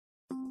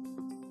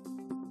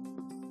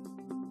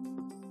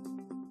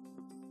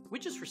We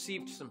just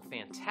received some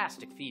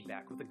fantastic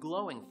feedback with a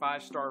glowing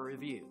 5-star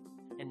review.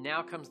 And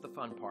now comes the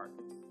fun part,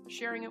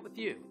 sharing it with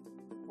you.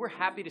 We're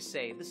happy to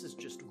say this is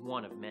just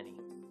one of many.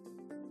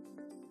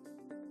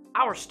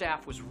 Our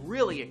staff was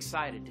really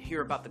excited to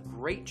hear about the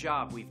great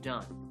job we've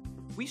done.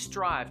 We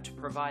strive to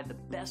provide the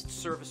best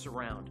service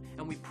around,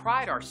 and we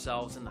pride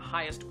ourselves in the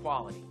highest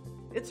quality.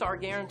 It's our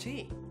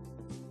guarantee.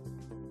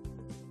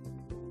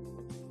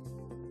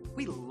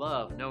 We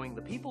love knowing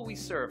the people we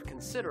serve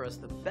consider us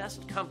the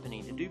best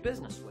company to do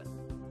business with.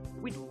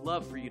 We'd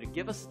love for you to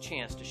give us a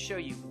chance to show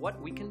you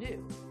what we can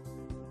do.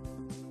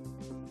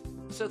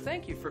 So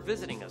thank you for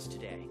visiting us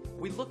today.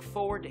 We look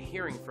forward to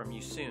hearing from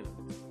you soon.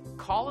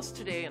 Call us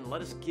today and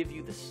let us give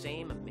you the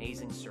same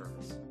amazing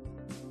service.